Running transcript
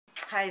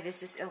Hi,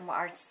 this is Ilma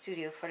Art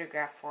Studio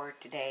photograph for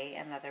today.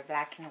 Another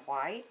black and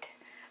white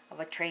of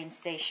a train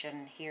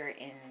station here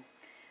in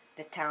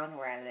the town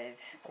where I live,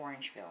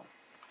 Orangeville.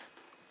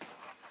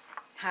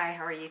 Hi,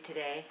 how are you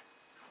today?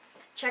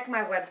 Check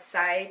my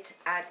website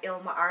at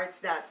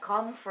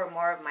ilmaarts.com for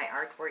more of my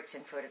artworks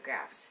and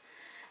photographs.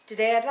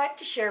 Today I'd like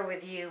to share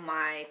with you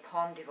my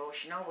poem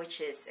devotional,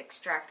 which is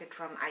extracted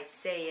from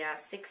Isaiah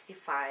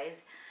 65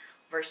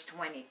 verse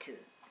 22.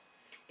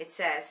 It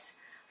says,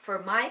 "For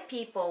my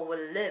people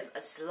will live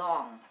as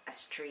long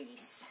as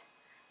trees,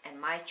 and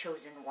my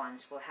chosen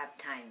ones will have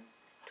time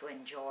to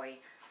enjoy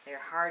their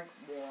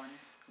hard-won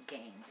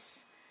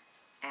gains."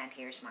 And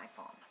here's my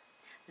poem.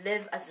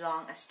 Live as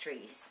long as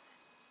trees.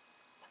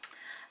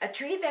 A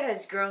tree that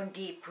has grown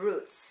deep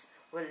roots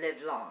will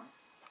live long.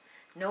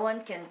 No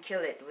one can kill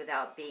it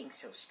without being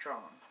so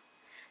strong.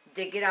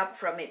 Dig it up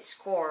from its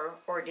core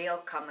or they'll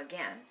come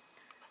again.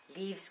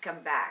 Leaves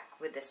come back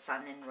with the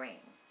sun and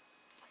rain.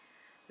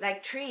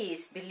 Like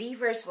trees,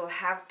 believers will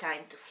have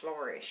time to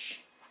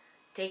flourish.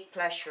 Take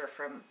pleasure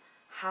from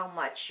how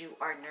much you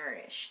are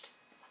nourished.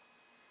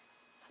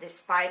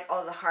 Despite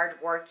all the hard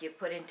work you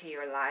put into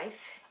your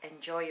life,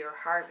 enjoy your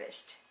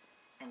harvest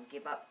and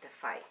give up the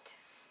fight.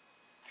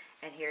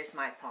 And here's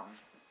my poem.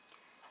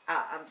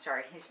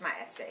 Here's my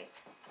essay.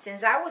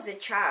 Since I was a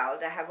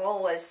child, I have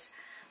always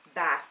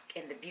basked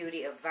in the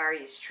beauty of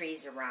various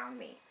trees around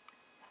me.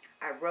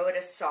 I wrote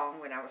a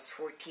song when I was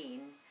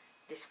 14,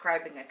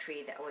 describing a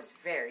tree that was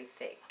very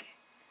thick.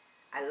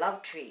 I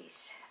love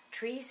trees.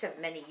 Trees have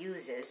many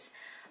uses,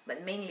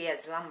 but mainly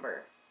as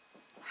lumber.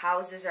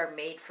 Houses are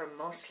made from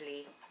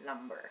mostly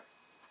lumber.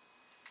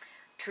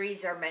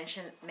 Trees are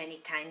mentioned many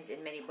times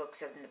in many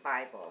books of the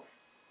Bible.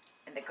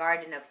 In the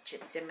Garden of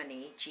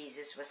Gethsemane,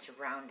 Jesus was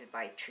surrounded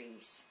by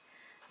trees.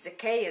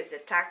 Zacchaeus, the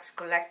tax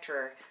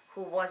collector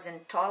who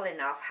wasn't tall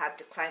enough, had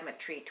to climb a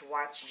tree to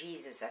watch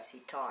Jesus as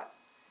he taught.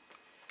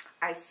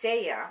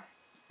 Isaiah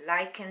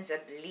likens a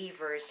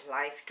believer's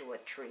life to a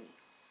tree.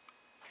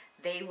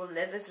 They will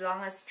live as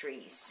long as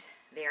trees.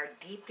 They are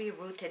deeply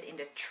rooted in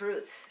the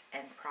truth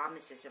and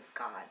promises of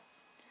God.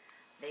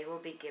 They will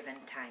be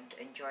given time to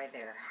enjoy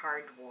their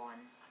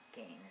hard-won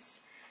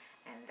gains.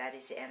 And that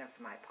is the end of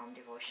my poem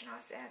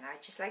devotionals. And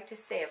I'd just like to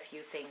say a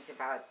few things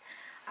about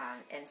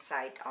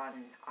insight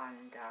on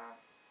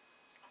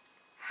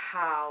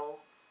how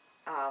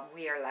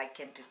we are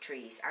likened to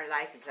trees. Our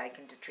life is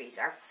likened to trees.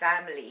 Our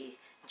family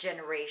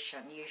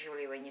generation,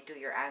 usually when you do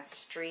your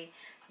ancestry,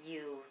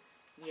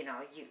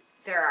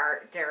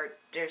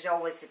 there's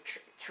always a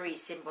tree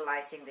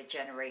symbolizing the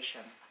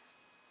generation.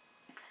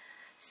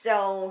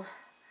 So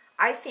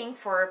I think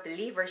for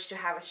believers to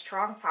have a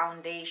strong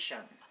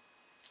foundation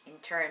in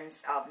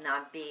terms of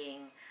not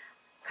being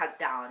cut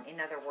down,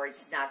 in other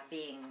words, not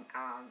being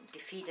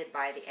defeated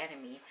by the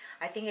enemy,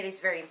 I think it is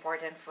very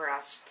important for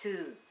us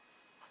to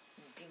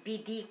be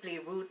deeply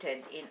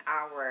rooted in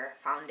our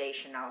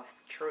foundational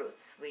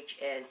truth, which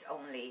is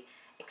only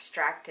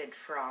extracted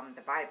from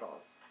the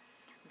Bible.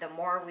 The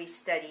more we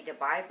study the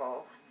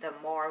Bible, the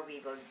more we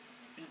will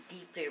be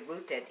deeply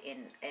rooted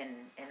in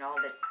all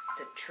the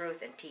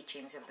truth and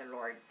teachings of the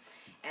Lord.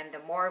 And the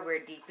more we're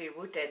deeply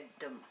rooted,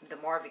 the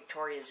more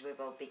victorious we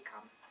will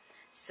become.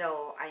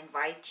 So I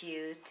invite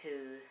you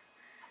to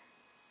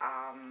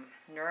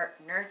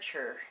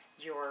nurture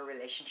your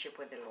relationship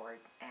with the Lord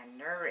and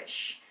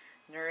nourish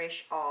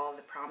all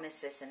the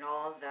promises and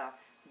all the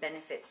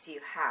benefits you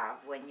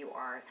have when you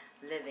are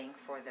living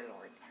for the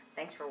Lord.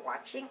 Thanks for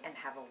watching and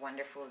have a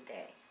wonderful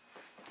day.